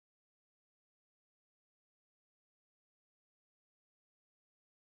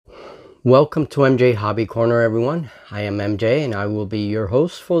Welcome to MJ Hobby Corner, everyone. I am MJ and I will be your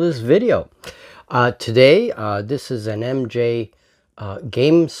host for this video. Today, this is an MJ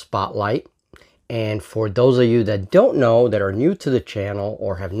game spotlight. And for those of you that don't know, that are new to the channel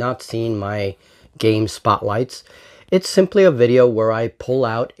or have not seen my game spotlights, it's simply a video where I pull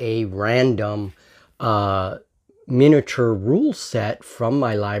out a random miniature rule set from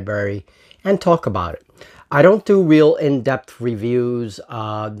my library and talk about it. I don't do real in-depth reviews.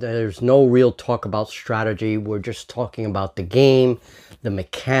 There's no real talk about strategy. We're just talking about the game, the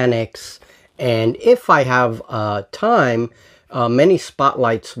mechanics, and if I have time, many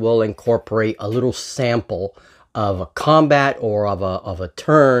spotlights will incorporate a little sample of a combat or of a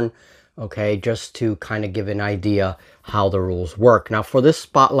turn, okay, just to kind of give an idea how the rules work. Now for this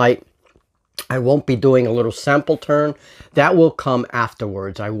spotlight, I won't be doing a little sample turn. That will come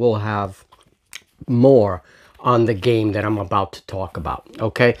afterwards. I will have more on the game that I'm about to talk about.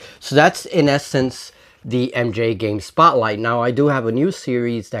 Okay, so that's in essence the MJ game spotlight. Now I do have a new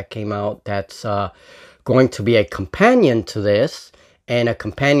series that came out that's going to be a companion to this and a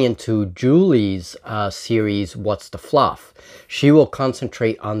companion to Julie's series, What's the Fluff. She will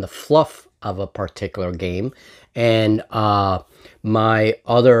concentrate on the fluff of a particular game, and my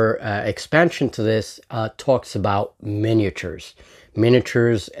other expansion to this talks about miniatures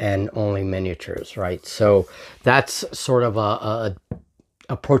and only miniatures, right? So that's sort of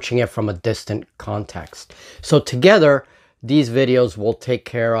approaching it from a distant context. So together, these videos will take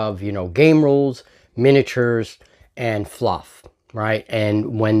care of, you know, game rules, miniatures, and fluff, right?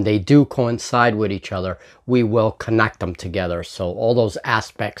 And when they do coincide with each other, we will connect them together. So all those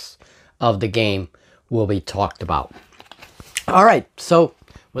aspects of the game will be talked about. All right, so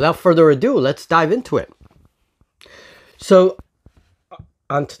without further ado, let's dive into it. So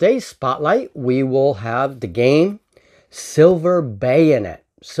on today's spotlight, we will have the game Silver Bayonet.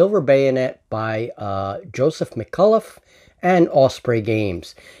 Silver Bayonet by Joseph McCullough and Osprey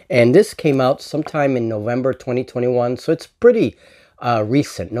Games. And this came out sometime in November 2021, so it's pretty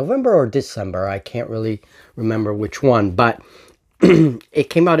recent. November or December, I can't really remember which one, but it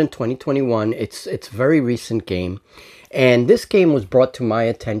came out in 2021. It's a very recent game. And this game was brought to my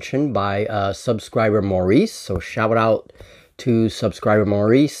attention by subscriber Maurice, so shout out to subscriber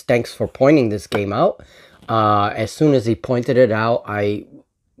Maurice. Thanks for pointing this game out. As soon as he pointed it out, I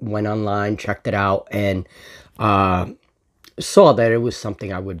went online, checked it out, and saw that it was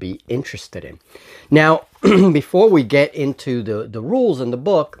something I would be interested in. Now, before we get into the rules in the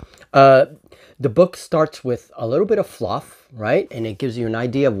book starts with a little bit of fluff, right? And it gives you an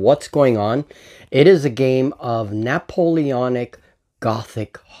idea of what's going on. It is a game of Napoleonic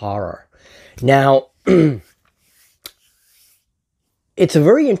Gothic horror. Now, it's a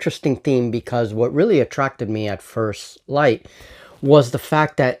very interesting theme because what really attracted me at first light was the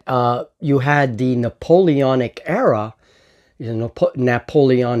fact that you had the Napoleonic era, the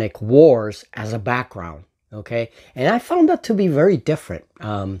Napoleonic Wars as a background, okay? And I found that to be very different.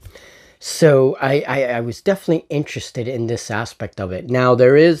 So I was definitely interested in this aspect of it. Now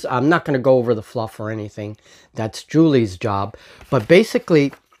there is, I'm not going to go over the fluff or anything. That's Julie's job. But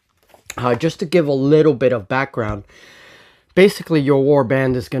basically, just to give a little bit of background, basically, your war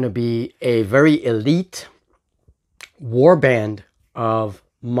band is going to be a very elite war band of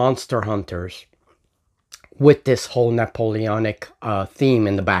monster hunters with this whole Napoleonic theme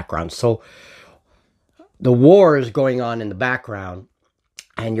in the background. So the war is going on in the background,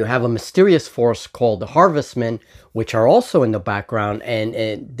 and you have a mysterious force called the Harvestmen, which are also in the background,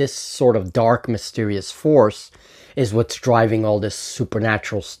 and this sort of dark, mysterious force is what's driving all this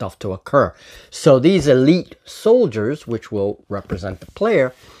supernatural stuff to occur. So these elite soldiers, which will represent the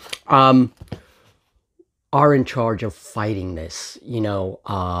player, are in charge of fighting this, you know,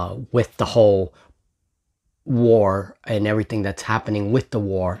 with the whole war and everything that's happening with the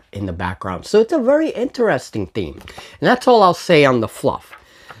war in the background. So it's a very interesting theme. And that's all I'll say on the fluff.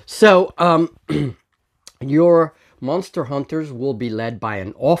 So your monster hunters will be led by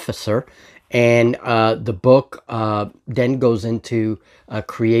an officer. And the book then goes into a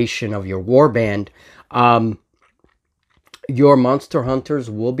creation of your warband. Your monster hunters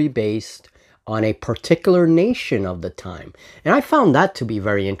will be based on a particular nation of the time. And I found that to be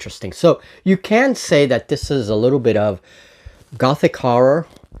very interesting. So you can say that this is a little bit of Gothic horror,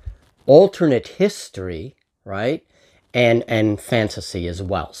 alternate history, right? And fantasy as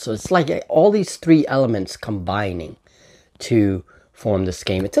well. So it's like all these three elements combining to form this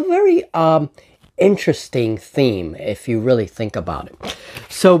game. It's a very interesting theme if you really think about it.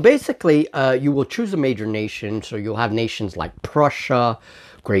 So basically, you will choose a major nation. So you'll have nations like Prussia,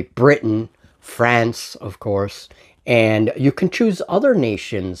 Great Britain, France, of course, And you can choose other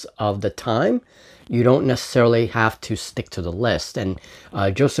nations of the time. You don't necessarily have to stick to the list. And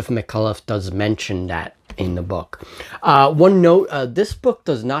Joseph McCullough does mention that in the book. One note, this book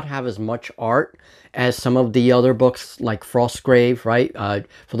does not have as much art as some of the other books like Frostgrave, right?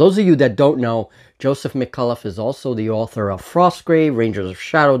 For those of you that don't know, Joseph McCullough is also the author of Frostgrave, Rangers of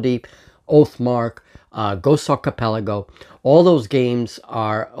Shadowdeep, Oathmark, Ghost Archipelago. All those games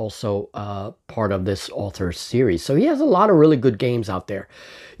are also part of this author's series. So he has a lot of really good games out there.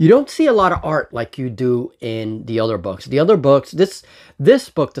 You don't see a lot of art like you do in the other books. The other books, this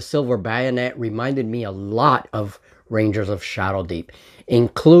book, The Silver Bayonet, reminded me a lot of Rangers of Shadowdeep,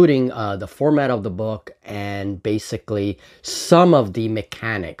 including the format of the book and basically some of the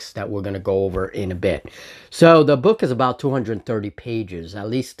mechanics that we're going to go over in a bit. So the book is about 230 pages, at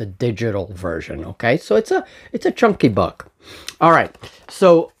least the digital version, okay? So it's a chunky book. All right,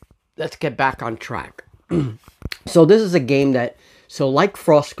 so let's get back on track. So this is a game that, so like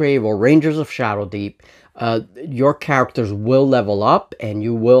Frostgrave or Rangers of Shadowdeep, your characters will level up and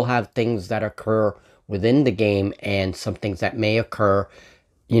you will have things that occur within the game and some things that may occur,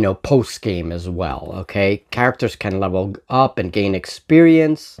 you know, post-game as well, okay? Characters can level up and gain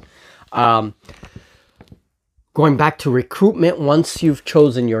experience. Going back to recruitment, once you've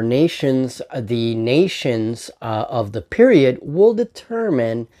chosen your nations, the nations of the period will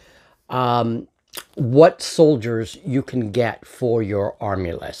determine what soldiers you can get for your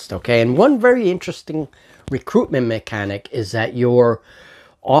army list, okay? And one very interesting recruitment mechanic is that your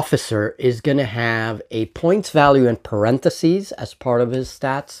officer is going to have a points value in parentheses as part of his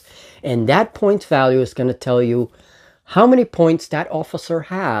stats, and that points value is going to tell you how many points that officer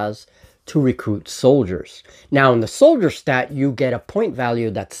has to recruit soldiers. Now in the soldier stat, you get a point value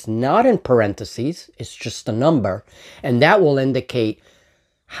that's not in parentheses, it's just a number, and that will indicate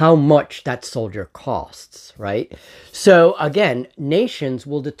how much that soldier costs, right? So again, nations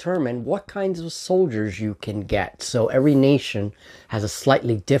will determine what kinds of soldiers you can get. So every nation has a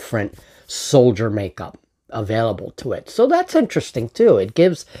slightly different soldier makeup available to it. So that's interesting too. It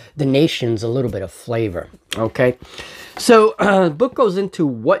gives the nations a little bit of flavor, okay? So the book goes into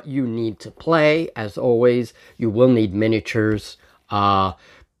what you need to play. As always, you will need miniatures.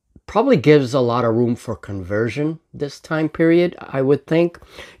 Probably gives a lot of room for conversion this time period, I would think.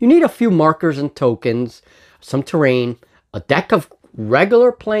 You need a few markers and tokens, some terrain, a deck of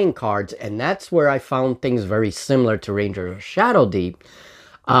regular playing cards, and that's where I found things very similar to Rangers of Shadowdeep,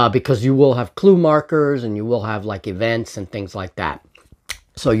 because you will have clue markers and you will have like events and things like that.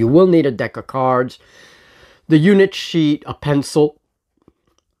 So you will need a deck of cards, the unit sheet, a pencil.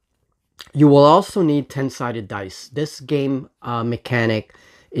 You will also need 10-sided dice. This game mechanic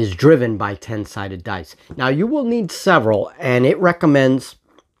is driven by 10-sided dice. Now you will need several, and it recommends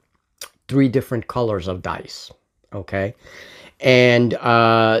 3 different colors of dice, okay? And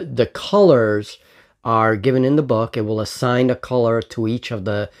the colors are given in the book. It will assign a color to each of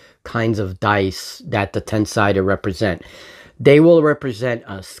the kinds of dice that the 10-sided represent. They will represent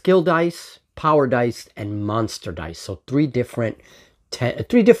skill dice, power dice, and monster dice. So 3 different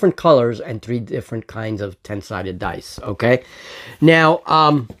colors and 3 different kinds of 10-sided dice, okay? Now,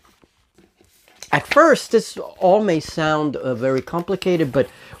 at first, this all may sound very complicated, but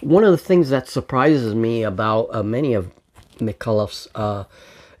one of the things that surprises me about many of McCullough's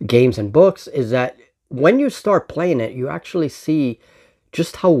games and books is that when you start playing it, you actually see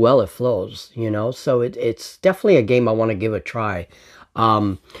just how well it flows, you know? So it's definitely a game I want to give a try.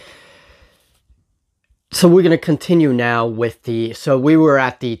 So we're going to continue now with so we were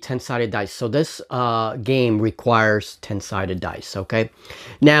at the 10-sided dice. So this game requires 10-sided dice, okay?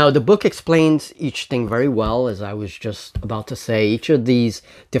 Now, the book explains each thing very well, as I was just about to say. Each of these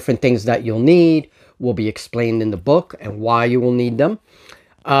different things that you'll need will be explained in the book and why you will need them.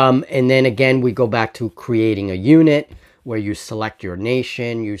 And then again, we go back to creating a unit where you select your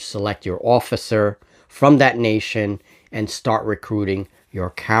nation, you select your officer from that nation, and start recruiting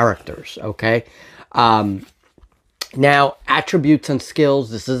your characters, okay? Now, attributes and skills.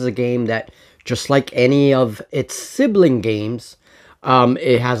 This is a game that, just like any of its sibling games,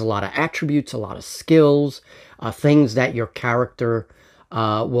 it has a lot of attributes, a lot of skills, things that your character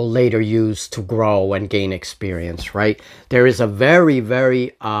will later use to grow and gain experience, right? There is a very,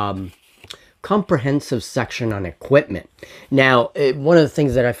 very comprehensive section on equipment. Now, one of the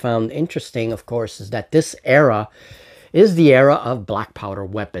things that I found interesting, of course, is that this era is the era of black powder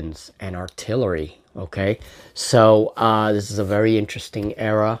weapons and artillery, okay? So this is a very interesting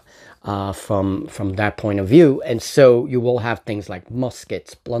era. from that point of view. And so you will have things like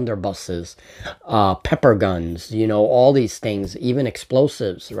muskets, blunderbusses, pepper guns, you know, all these things, even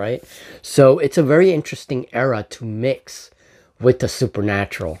explosives, right? So it's a very interesting era to mix with the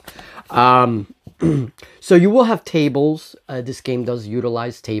supernatural. So you will have tables. This game does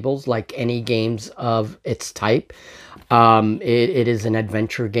utilize tables like any games of its type. It is an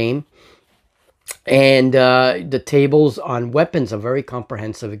adventure game. And the tables on weapons are very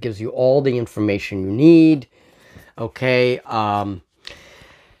comprehensive. It gives you all the information you need. Okay. And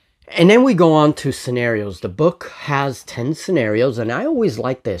then we go on to scenarios. The book has 10 scenarios. And I always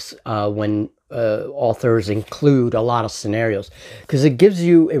like this when authors include a lot of scenarios. Because it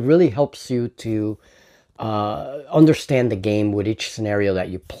really helps you to understand the game with each scenario that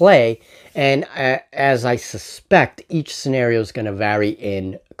you play. And as I suspect, each scenario is going to vary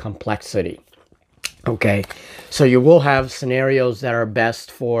in complexity. Okay, so you will have scenarios that are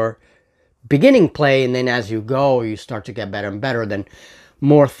best for beginning play, and then as you go, you start to get better and better, then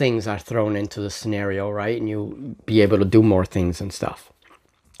more things are thrown into the scenario, right? And you'll be able to do more things and stuff.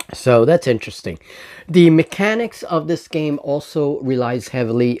 So that's interesting. The mechanics of this game also relies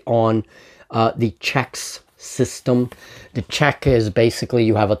heavily on the checks system. The check is basically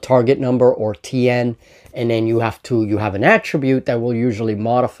you have a target number or TN, and then you have an attribute that will usually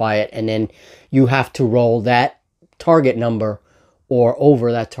modify it, and then you have to roll that target number or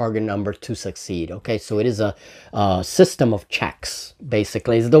over that target number to succeed. Okay, so it is a system of checks,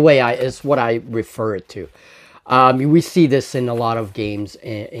 basically, is it's what I refer it to. We see this in a lot of games,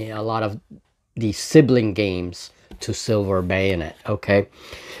 in a lot of the sibling games to Silver Bayonet. Okay,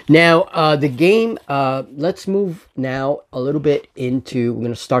 now the game, let's move now a little bit into, we're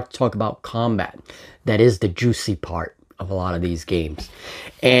going to start to talk about combat. That is the juicy part of a lot of these games.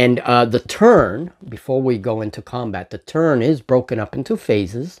 And the turn, before we go into combat, the turn is broken up into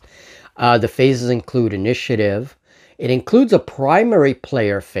phases. The phases include initiative. It includes a primary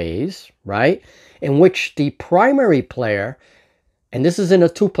player phase, right? In which the primary player, and this is in a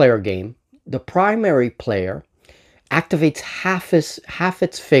two-player game, the primary player activates half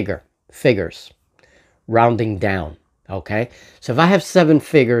its figures, rounding down. Okay, so if I have 7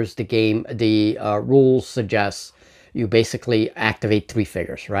 figures, the rules suggest you basically activate 3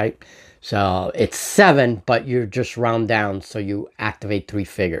 figures, right? So it's 7, but you just round down, so you activate 3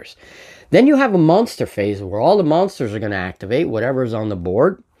 figures. Then you have a monster phase where all the monsters are going to activate whatever's on the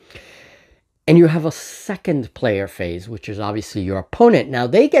board. And you have a second player phase, which is obviously your opponent. Now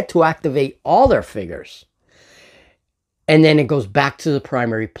they get to activate all their figures. And then it goes back to the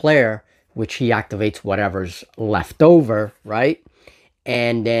primary player, which he activates whatever's left over, right?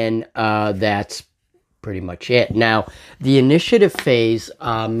 And then that's pretty much it. Now, the initiative phase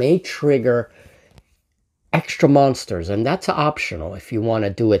may trigger extra monsters, and that's optional if you want to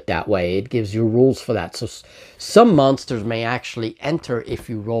do it that way. It gives you rules for that. So some monsters may actually enter if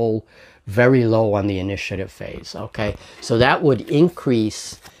you roll very low on the initiative phase, okay? So that would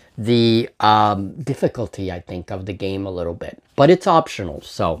increase the difficulty, I think, of the game a little bit. But it's optional,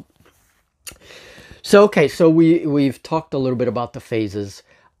 so okay, so we've talked a little bit about the phases.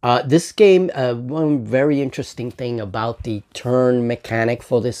 This game, one very interesting thing about the turn mechanic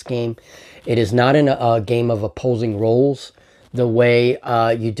for this game, it is not in a game of opposing roles the way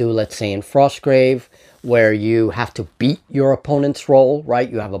you do, let's say, in Frostgrave, where you have to beat your opponent's roll, right?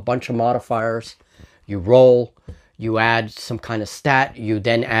 You have a bunch of modifiers, you roll, you add some kind of stat, you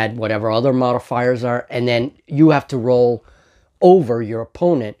then add whatever other modifiers are, and then you have to roll over your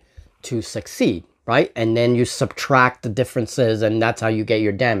opponent to succeed, right? And then you subtract the differences, and that's how you get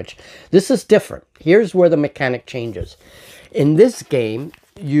your damage. This is different. Here's where the mechanic changes. In this game,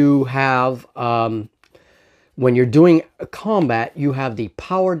 you have, when you're doing a combat, you have the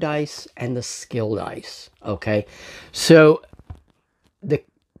power dice and the skill dice, okay? So the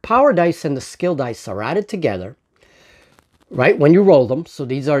power dice and the skill dice are added together, right, when you roll them. So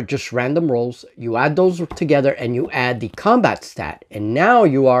these are just random rolls. You add those together and you add the combat stat. And now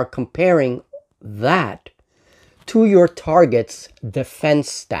you are comparing that to your target's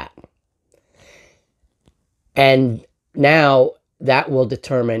defense stat. And now that will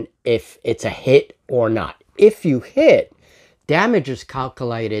determine if it's a hit or not. If you hit, damage is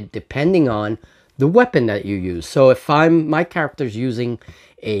calculated depending on the weapon that you use. So if my character's using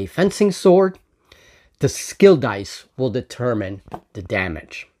a fencing sword, the skill dice will determine the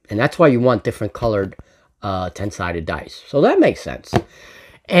damage. And that's why you want different colored 10-sided dice. So that makes sense.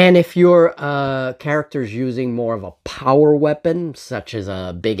 And if your character's using more of a power weapon, such as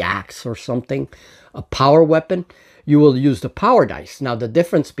a big axe or something, a power weapon, you will use the power dice. Now, the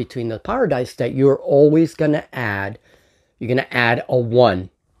difference between the power dice that you're always going to add, you're going to add a 1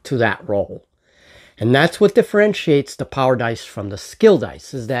 to that roll. And that's what differentiates the power dice from the skill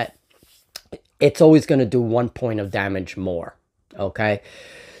dice, is that it's always going to do 1 point of damage more. Okay,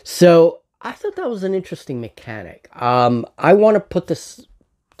 so I thought that was an interesting mechanic. I want to put this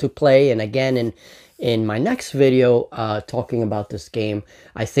to play, and again in my next video talking about this game,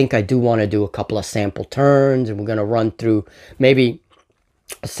 I think I do want to do a couple of sample turns, and we're going to run through maybe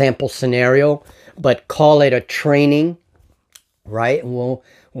a sample scenario, but call it a training, right? And we'll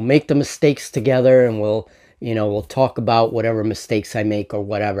make the mistakes together, and we'll talk about whatever mistakes I make or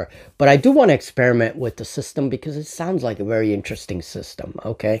whatever. But I do want to experiment with the system because it sounds like a very interesting system,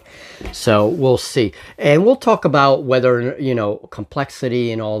 okay? So we'll see. And we'll talk about whether,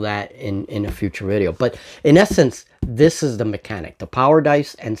 complexity and all that in a future video. But in essence, this is the mechanic, the power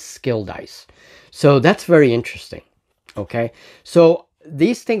dice and skill dice. So that's very interesting, okay? So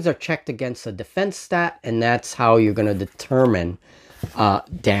these things are checked against a defense stat, and that's how you're going to determine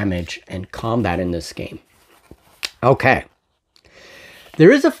damage and combat in this game. Okay,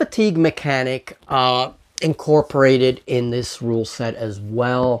 there is a fatigue mechanic incorporated in this rule set as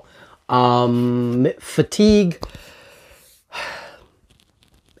well. Fatigue,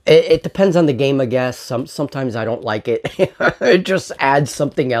 it depends on the game, I guess. Sometimes I don't like it. It just adds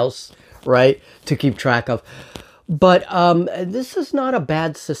something else, right, to keep track of. But this is not a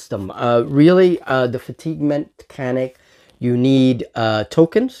bad system. Really, the fatigue mechanic, you need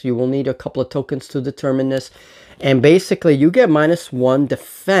tokens. You will need a couple of tokens to determine this. And basically, you get -1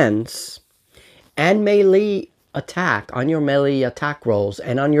 defense and melee attack on your melee attack rolls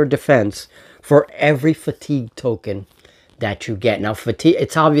and on your defense for every fatigue token that you get. Now, fatigue,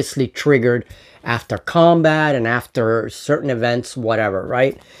 it's obviously triggered after combat and after certain events, whatever,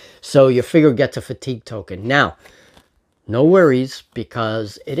 right? So your figure gets a fatigue token. Now, no worries,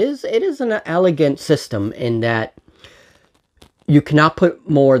 because it is an elegant system in that you cannot put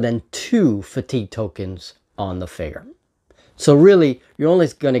more than 2 fatigue tokens on the figure. So really, you're only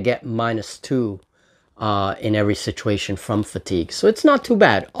going to get -2 in every situation from fatigue. So it's not too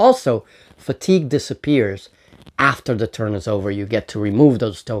bad. Also, fatigue disappears after the turn is over. You get to remove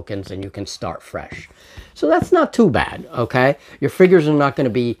those tokens and you can start fresh. So that's not too bad, okay? Your figures are not going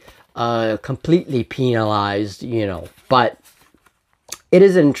to be completely penalized, but it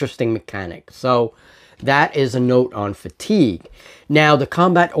is an interesting mechanic. So that is a note on fatigue. Now, the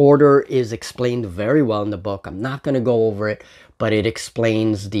combat order is explained very well in the book. I'm not going to go over it, but it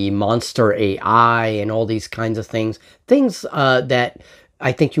explains the monster AI and all these kinds of things. Things that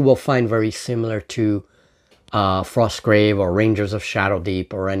I think you will find very similar to Frostgrave or Rangers of Shadow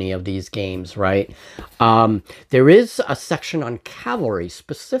Deep or any of these games, right? There is a section on cavalry,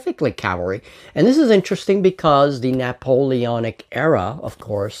 specifically cavalry. And this is interesting because the Napoleonic era, of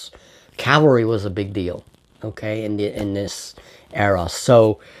course, cavalry was a big deal, okay, in this era.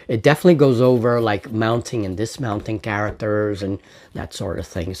 So it definitely goes over like mounting and dismounting characters and that sort of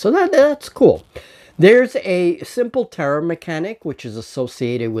thing. So that's cool. There's a simple terror mechanic, which is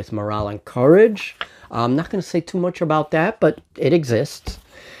associated with morale and courage. I'm not going to say too much about that, but it exists.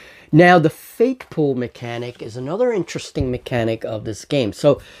 Now, the fate pool mechanic is another interesting mechanic of this game.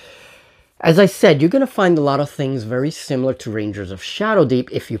 So, as I said, you're going to find a lot of things very similar to Rangers of Shadow Deep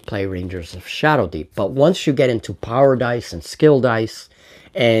if you play Rangers of Shadow Deep. But once you get into power dice and skill dice,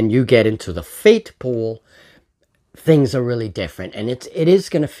 and you get into the fate pool, things are really different. And it is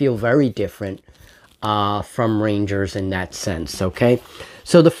going to feel very different from Rangers in that sense, okay?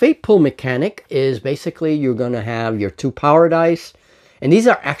 So the fate pool mechanic is basically you're going to have your 2 power dice. And these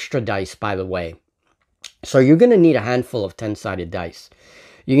are extra dice, by the way. So you're going to need a handful of 10-sided dice.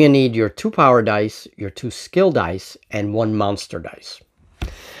 You're going to need your 2 power dice, your 2 skill dice, and 1 monster dice.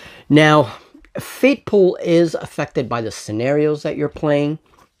 Now, fate pool is affected by the scenarios that you're playing,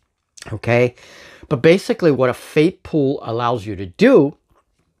 okay? But basically what a fate pool allows you to do,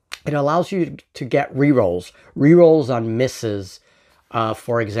 it allows you to get rerolls. Rerolls on misses.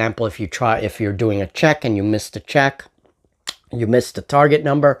 For example, if you're doing a check and you missed a check, you missed the target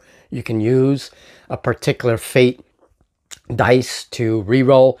number, you can use a particular fate dice to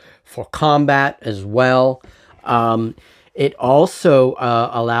reroll for combat as well. It also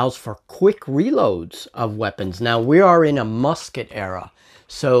allows for quick reloads of weapons. Now, we are in a musket era,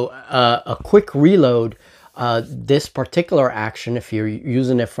 so a quick reload, this particular action, if you're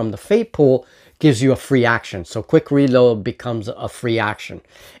using it from the fate pool, gives you a free action. So quick reload becomes a free action.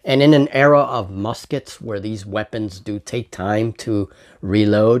 And in an era of muskets where these weapons do take time to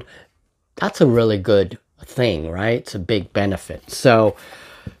reload, that's a really good thing, right? It's a big benefit. So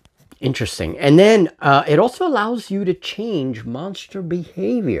interesting. And then it also allows you to change monster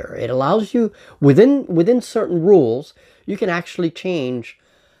behavior. It allows you within certain rules, you can actually change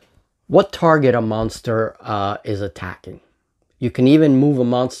what target a monster is attacking. You can even move a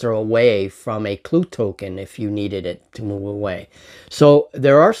monster away from a clue token if you needed it to move away. So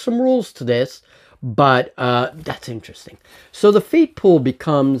there are some rules to this, but that's interesting. So the fate pool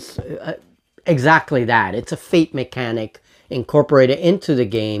becomes exactly that. It's a fate mechanic incorporated into the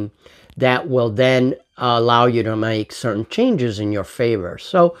game that will then allow you to make certain changes in your favor.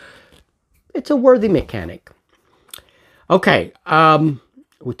 So it's a worthy mechanic. Okay,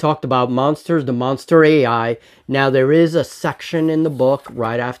 we talked about monsters, the monster AI. Now there is a section in the book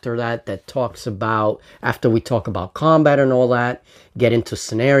right after that that talks about, after we talk about combat and all that, get into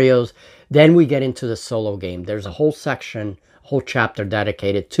scenarios, then we get into the solo game. There's a whole section, a whole chapter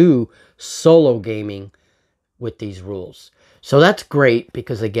dedicated to solo gaming with these rules. So that's great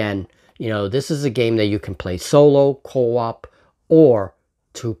because, again, you know, this is a game that you can play solo, co-op, or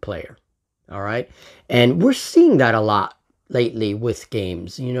two-player. All right, and we're seeing that a lot lately with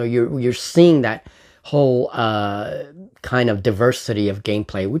games. You know, you're seeing that whole kind of diversity of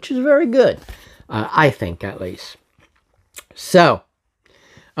gameplay, which is very good, I think, at least. So,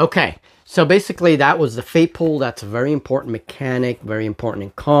 okay, so basically that was the fate pool. That's a very important mechanic, very important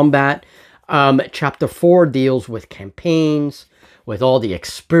in combat. Chapter 4 deals with campaigns, with all the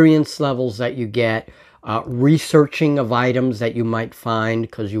experience levels that you get, researching of items that you might find,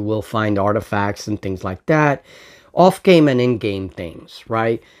 because you will find artifacts and things like that, off-game and in-game things,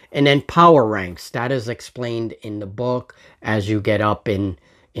 right? And then power ranks, that is explained in the book. As you get up in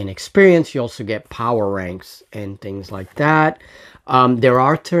experience, you also get power ranks and things like that. There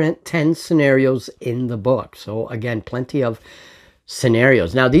are 10 scenarios in the book, so again, plenty of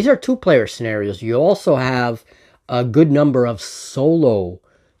scenarios. Now, these are two-player scenarios. You also have a good number of solo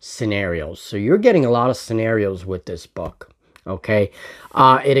scenarios. So you're getting a lot of scenarios with this book. Okay.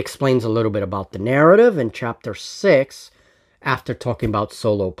 It explains a little bit about the narrative in chapter 6 after talking about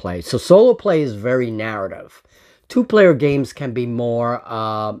solo play. So solo play is very narrative. Two-player games can be more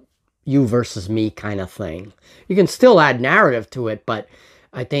you versus me kind of thing. You can still add narrative to it, but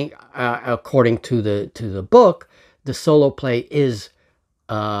I think according to the book, the solo play is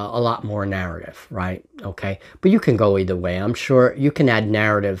a lot more narrative, right? Okay, but you can go either way. I'm sure you can add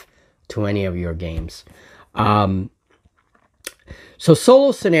narrative to any of your games. So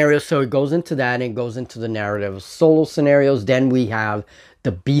solo scenarios, so it goes into that and it goes into the narrative of solo scenarios. Then we have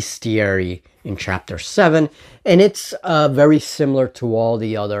the bestiary in chapter 7, and it's very similar to all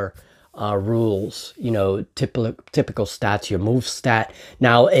the other rules, you know, typical stats, your move stat.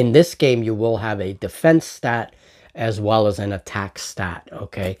 Now, in this game, you will have a defense stat as well as an attack stat,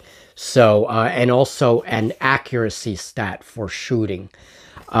 okay? So, and also an accuracy stat for shooting.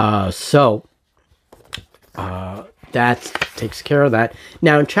 That takes care of that.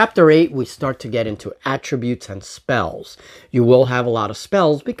 Now, in chapter 8, we start to get into attributes and spells. You will have a lot of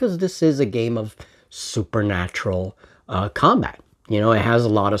spells because this is a game of supernatural combat. You know, it has a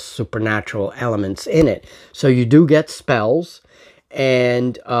lot of supernatural elements in it. So you do get spells,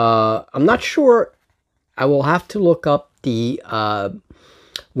 and I'm not sure. I will have to look up the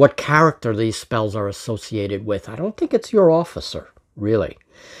what character these spells are associated with. I don't think it's your officer, really.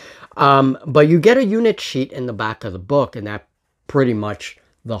 But you get a unit sheet in the back of the book, and that pretty much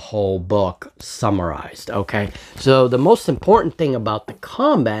the whole book summarized, okay? So the most important thing about the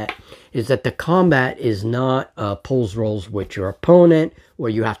combat is that the combat is not pulls rolls with your opponent,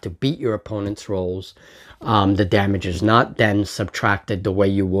 where you have to beat your opponent's rolls. The damage is not then subtracted the way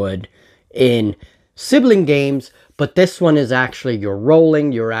you would in sibling games, but this one is actually you're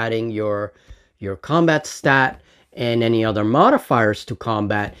rolling, you're adding your combat stat and any other modifiers to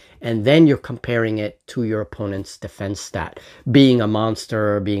combat, and then you're comparing it to your opponent's defense stat, being a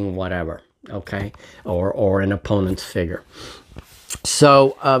monster or being whatever, okay, or an opponent's figure.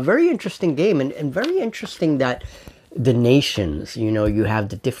 So a very interesting game, and very interesting that the nations, you know, you have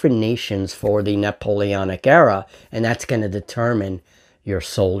the different nations for the Napoleonic era, and that's going to determine your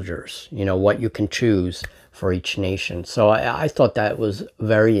soldiers, you know, what you can choose for each nation. So I thought that was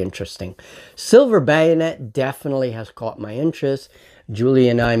very interesting. Silver Bayonet definitely has caught my interest. Julie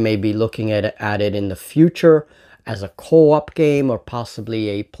and I may be looking at it in the future as a co-op game or possibly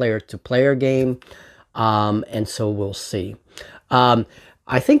a player-to-player game. And so we'll see.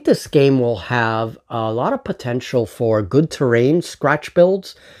 I think this game will have a lot of potential for good terrain, scratch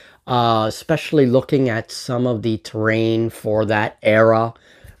builds, especially looking at some of the terrain for that era,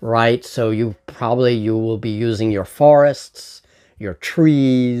 right? So you will be using your forests, your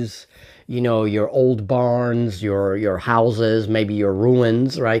trees, you know, your old barns, your houses, maybe your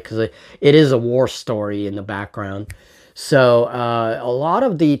ruins, right? Because it is a war story in the background. So a lot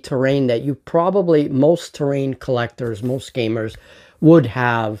of the terrain that most terrain collectors, most gamers would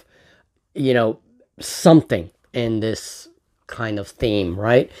have you know, something in this kind of theme,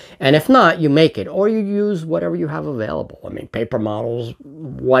 right? And if not, you make it, or you use whatever you have available. I mean, paper models,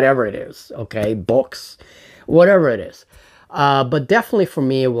 whatever it is, okay? Books, whatever it is. But definitely for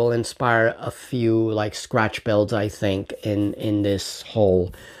me, it will inspire a few like scratch builds, I think, in this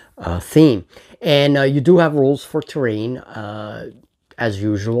whole theme. And you do have rules for terrain, as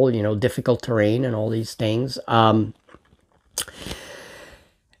usual, you know, difficult terrain and all these things.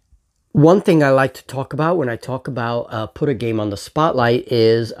 One thing I like to talk about when I talk about put a game on the spotlight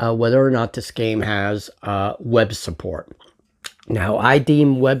is whether or not this game has web support. Now, I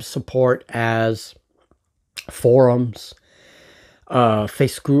deem web support as forums,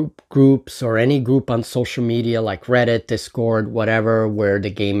 Facebook groups, or any group on social media like Reddit, Discord, whatever, where the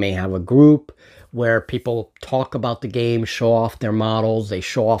game may have a group where people talk about the game, show off their models, they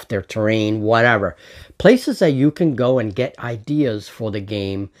show off their terrain, whatever. Places that you can go and get ideas for the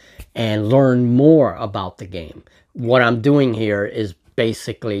game and learn more about the game. What I'm doing here is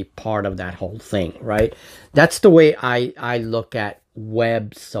basically part of that whole thing, right? That's the way I look at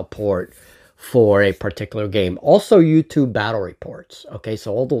web support for a particular game. Also, YouTube battle reports. Okay,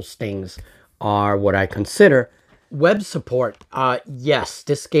 so all those things are what I consider web support. Yes,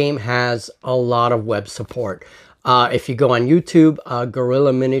 this game has a lot of web support. If you go on YouTube,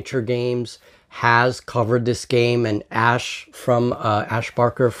 Guerrilla Miniature Games has covered this game, and Ash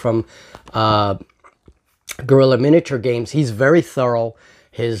Barker from Guerrilla Miniature Games, he's very thorough.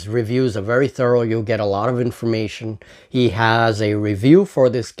 His reviews are very thorough. You'll get a lot of information. He has a review for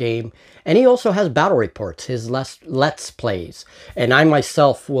this game, and he also has battle reports, his Let's Plays. And I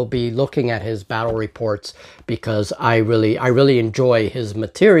myself will be looking at his battle reports because I really enjoy his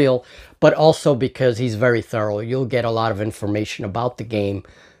material, but also because he's very thorough. You'll get a lot of information about the game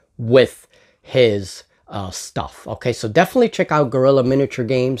with his stuff. Okay, so definitely check out Guerrilla Miniature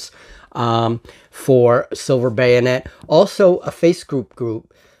Games for Silver Bayonet. Also a Facebook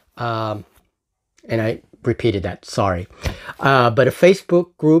group, and I repeated that, sorry. But a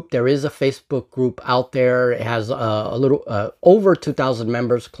Facebook group, there is a Facebook group out there. It has a little over 2,000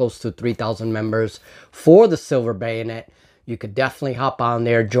 members, close to 3,000 members for the Silver Bayonet. You could definitely hop on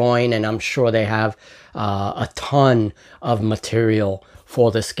there, join, and I'm sure they have a ton of material for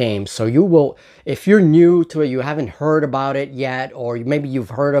this game. So you will, if you're new to it, you haven't heard about it yet, or maybe you've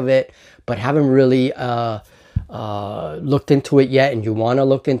heard of it, but haven't really looked into it yet, and you want to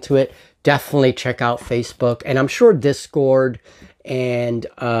look into it, definitely check out Facebook. And I'm sure Discord and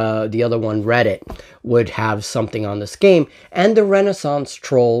the other one, Reddit, would have something on this game. And the Renaissance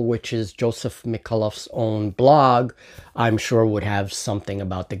Troll, which is Joseph McCullough's own blog, I'm sure would have something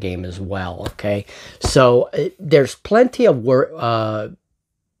about the game as well. Okay, so there's plenty of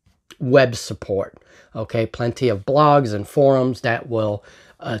web support. Okay, plenty of blogs and forums that will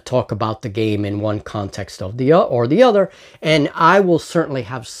talk about the game in one context or the other. And I will certainly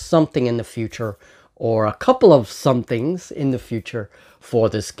have something in the future, or a couple of somethings in the future for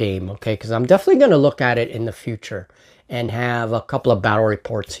this game, okay? Because I'm definitely going to look at it in the future and have a couple of battle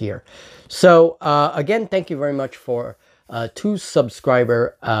reports here. So, again, thank you very much for to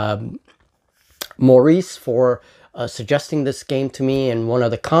subscriber Maurice for suggesting this game to me in one of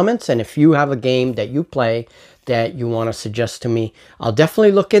the comments. And if you have a game that you play that you want to suggest to me, I'll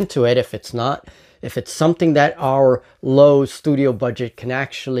definitely look into it. If it's something that our low studio budget can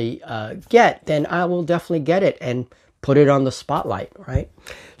actually get, then I will definitely get it and put it on the spotlight, right?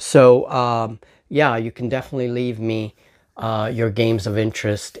 So, yeah, you can definitely leave me your games of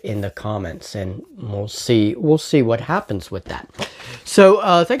interest in the comments, and we'll see what happens with that.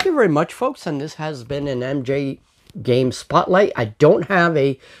 So, thank you very much, folks, and this has been an MJ Game Spotlight. I don't have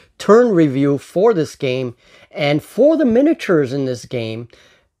a turn review for this game, and for the miniatures in this game,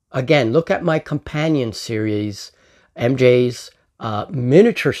 again, look at my companion series, MJ's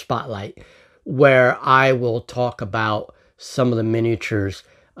Miniature Spotlight, where I will talk about some of the miniatures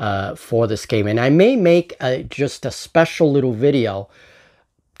for this game. And I may make just a special little video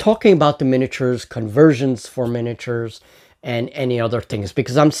talking about the miniatures, conversions for miniatures, and any other things,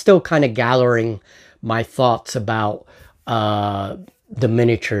 because I'm still kind of gathering my thoughts about the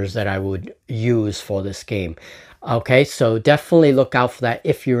miniatures that I would use for this game. Okay, so definitely look out for that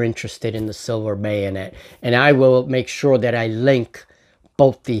if you're interested in the Silver Bayonet. And I will make sure that I link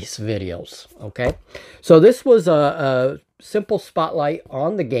both these videos. Okay, so this was a simple spotlight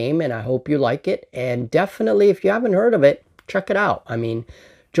on the game, and I hope you like it. And definitely, if you haven't heard of it, check it out. I mean,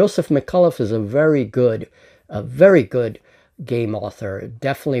 Joseph McCullough is a very good game author.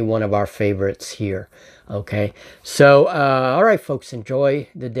 Definitely one of our favorites here. Okay, so all right, folks, enjoy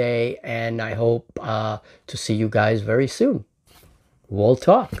the day, and I hope to see you guys very soon. We'll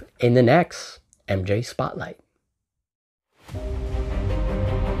talk in the next MJ Spotlight.